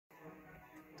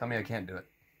Tell me I can't do it.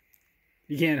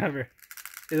 You can't hover.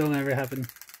 It'll never happen.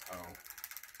 Oh.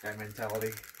 That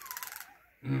mentality.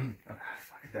 Mm. Fuck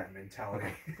that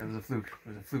mentality. That was a fluke. It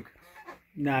was a fluke.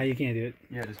 Nah, you can't do it.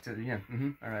 Yeah, just yeah.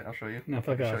 Alright, I'll show you. No,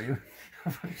 fuck off. Show you.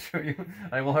 I'll fucking show you.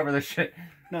 I will hover this shit.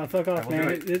 No, fuck off, man.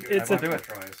 It's do it.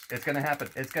 It's gonna happen.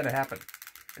 It's gonna happen.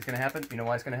 It's gonna happen. You know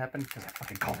why it's gonna happen? Because I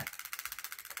fucking called it.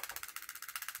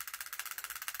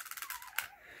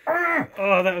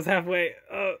 Oh, that was halfway.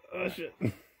 Oh shit.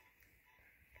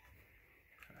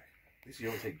 At least you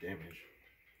don't take damage.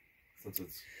 Since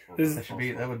it's...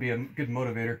 That would be a good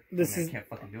motivator. I can't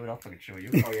fucking do it. I'll fucking show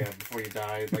you. Oh yeah, before you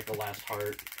die, like the last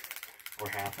heart. Or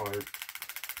half heart.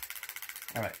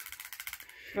 Alright.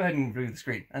 Go ahead and read the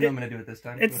screen. I know I'm gonna do it this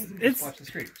time. Just watch the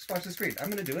screen. Just watch the screen.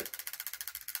 I'm gonna do it.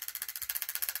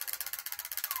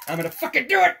 I'm gonna fucking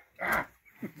do it! Ah!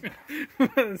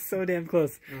 So damn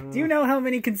close. Do you know how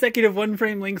many consecutive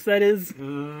one-frame links that is?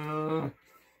 Come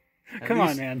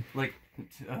on, man. Like,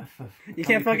 you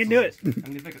can't fucking do it.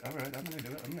 Alright, I'm gonna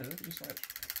do it. I'm gonna do it. Just watch.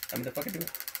 I'm gonna fucking do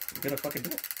it. I'm gonna fucking do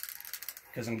it.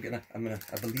 Because I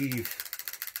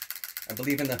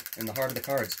believe in the heart of the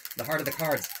cards. The heart of the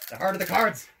cards. The heart of the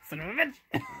cards! Son of a bitch!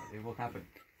 It will happen.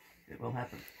 It will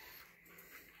happen.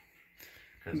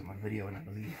 Because I'm on video and I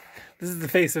believe. This is the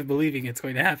face of believing it's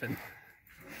going to happen.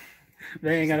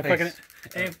 They ain't gonna fucking...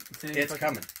 It's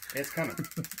coming. It's coming.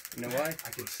 You know why? I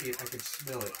can see it. I can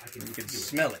smell it. You can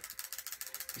smell it.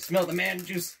 You smell the man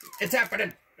juice. It's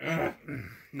happening.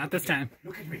 Not this time.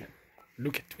 Look at me.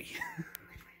 Look at me.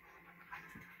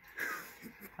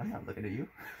 I'm not looking at you.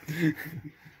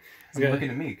 I'm looking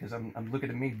at me because I'm looking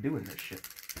at me doing this shit.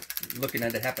 Looking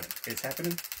at it happening. It's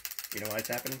happening. You know why it's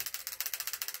happening?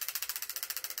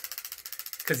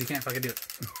 Because you can't fucking do it.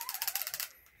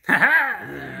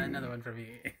 Haha! Another one for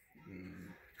me.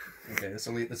 Okay, that's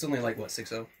only like what,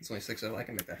 6-0? It's only 6-0. I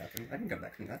can make that happen. I can come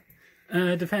back from that.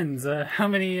 Depends. How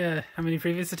many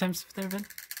previous attempts have there been?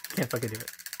 Can't fucking do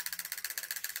it.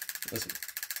 Listen,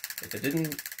 if it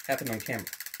didn't happen on camera,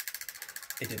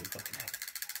 it didn't fucking happen.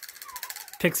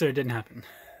 Pixar, it didn't happen.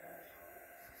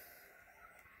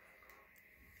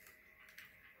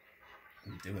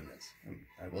 I'm doing this.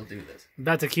 I will do this. I'm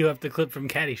about to cue up the clip from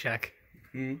Caddyshack.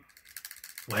 Hmm.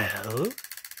 Well,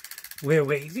 we're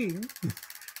waiting.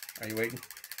 Are you waiting?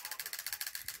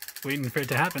 Waiting for it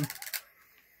to happen.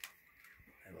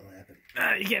 It will happen.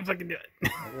 You can't fucking do it.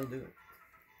 I will do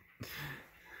it.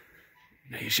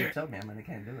 No, you sure? Tell me I'm gonna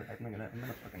can't do it. I'm gonna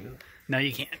fucking do it. No,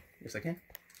 you can't. Yes, I can.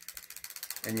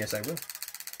 And yes, I will.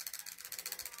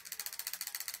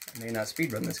 I may not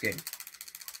speedrun this game,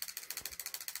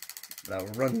 but I'll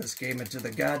run this game into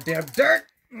the goddamn dirt!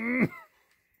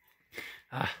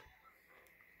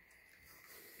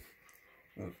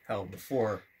 Oh, hell,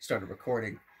 before I started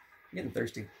recording, I'm getting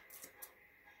thirsty.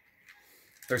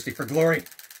 Thirsty for glory.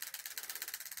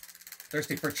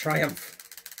 Thirsty for triumph.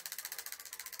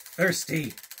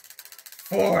 Thirsty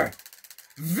for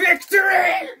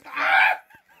victory!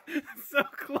 So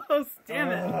close,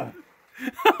 damn it.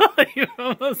 You're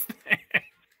almost there.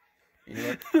 You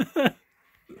know what?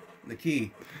 The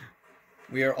key.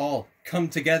 We are all come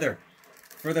together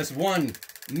for this one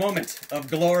moment of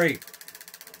glory.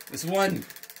 This one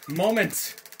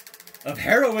moment of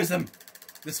heroism.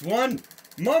 This one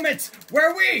moment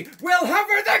where we will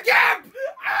hover the gap!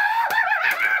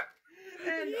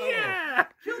 And, yeah!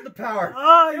 Killed the power.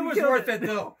 Oh, it was worth it,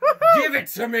 though. Give it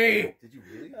to me. Did you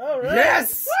really? All right.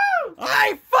 Yes! Woo!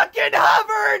 I fucking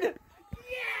hovered!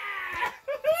 Yeah!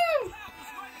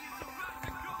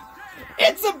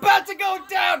 It's about to go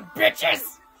down,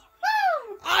 bitches!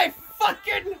 Woo! I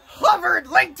fucking hovered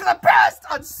Link to the Past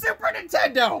on Super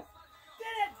Nintendo!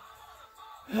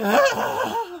 Did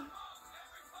it!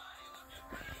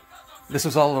 This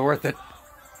was all worth it.